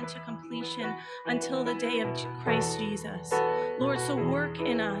on to completion until the day of Christ Jesus. Lord, so work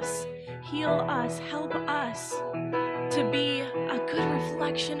in us, heal us, help us to be a good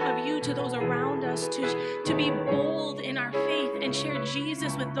reflection of you to those around us, to be bold in our faith and share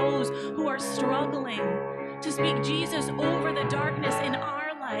Jesus with those who are struggling, to speak Jesus over the darkness in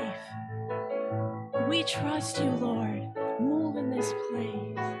our life. life. We trust you, Lord. Move in this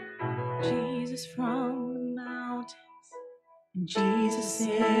place. Jesus from the mountains. And Jesus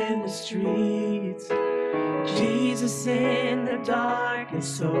in the streets, Jesus in the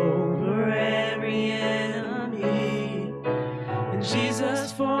darkness over every enemy. And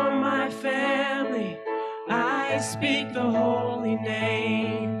Jesus for my family, I speak the holy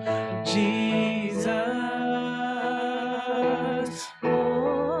name of Jesus.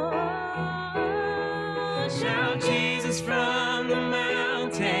 Oh, shout Jesus from the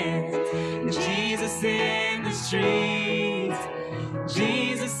mountains, and Jesus in the streets,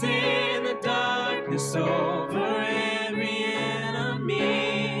 Jesus in the darkness over every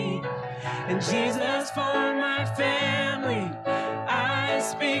enemy. And Jesus for my family, I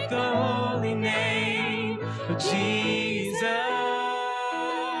speak the holy name of Jesus.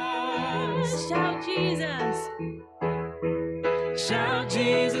 Shout Jesus. Shout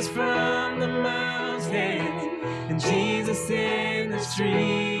Jesus from the mountains, and Jesus in the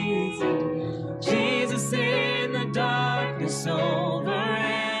streets, Jesus in the darkness over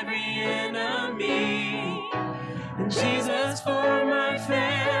every enemy. And Jesus for my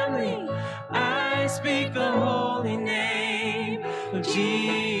family, I speak the holy name of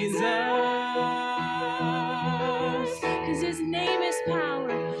Jesus. 'Cause his name is power.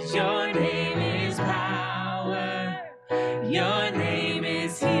 Your name is power. Your name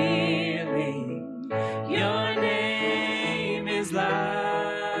is healing. Your name is life.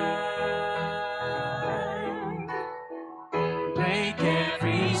 Break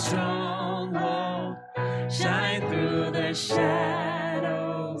every stronghold. Shine through the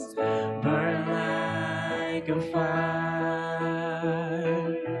shadows. Burn like a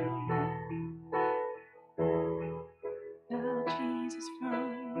fire. Shout Jesus from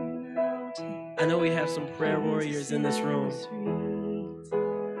the mountain. I know we have some prayer warriors in this room.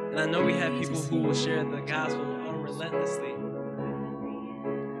 And I know we have people who will share the gospel unrelentlessly,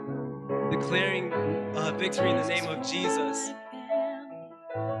 declaring victory in the name of Jesus.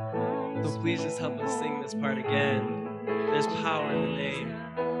 So please just help us sing this part again. There's power in the name.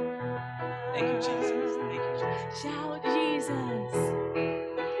 Thank you, Jesus. Thank you, Jesus. Shout Jesus.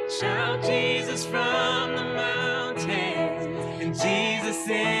 Shout Jesus from the mountains, and Jesus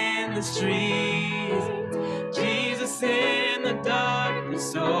in the streets, Jesus in the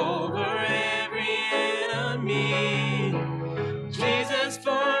darkness over every enemy. Jesus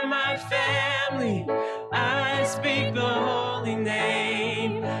for my family, I speak the holy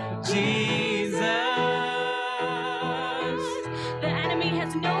name of Jesus. The enemy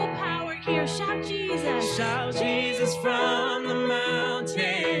has no power here. Shout Jesus. Shout Jesus from the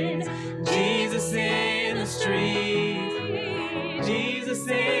mountains, Jesus in the streets, Jesus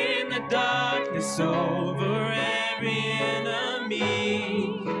in the darkness over every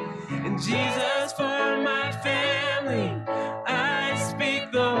enemy. And Jesus for my family, I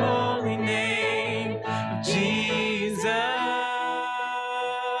speak the holy name of Jesus.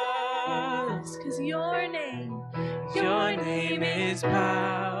 'Cause your name is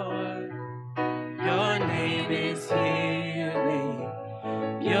power. Your name is healing.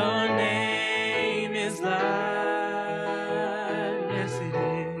 Your name is life. Yes, it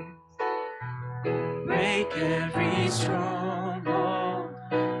is. Break every stronghold.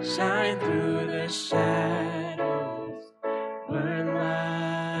 Shine through the shadows. Burn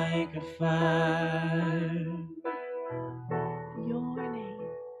like a fire.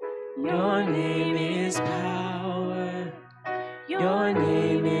 Your name is power. Your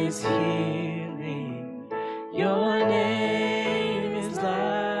name is healing. Your name is life.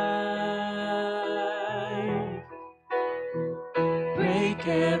 Break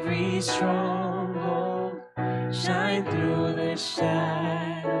every stronghold. Shine through the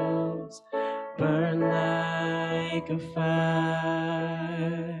shadows. Burn like a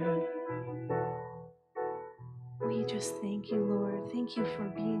fire. We just thank you, Lord. Thank you for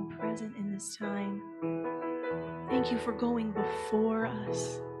being present in this time. Thank you for going before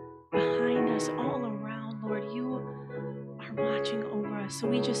us, behind us, all around, Lord. You are watching over us. So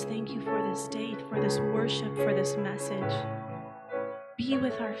we just thank you for this day, for this worship, for this message. Be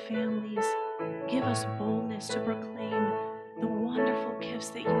with our families. Give us boldness to proclaim the wonderful gifts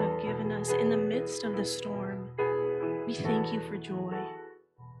that you have given us in the midst of the storm. We thank you for joy.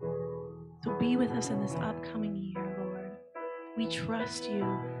 So be with us in this upcoming year, Lord. We trust you,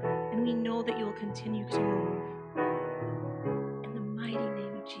 and we know that you will continue to move. In the mighty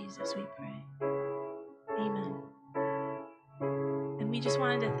name of Jesus, we pray. Amen. And we just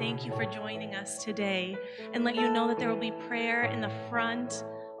wanted to thank you for joining us today and let you know that there will be prayer in the front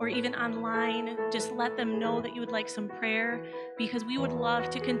or even online, just let them know that you would like some prayer, because we would love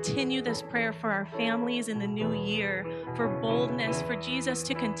to continue this prayer for our families in the new year, for boldness, for Jesus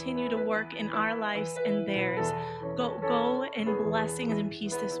to continue to work in our lives and theirs. Go in blessings and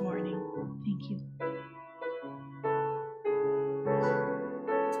peace this morning. Thank you.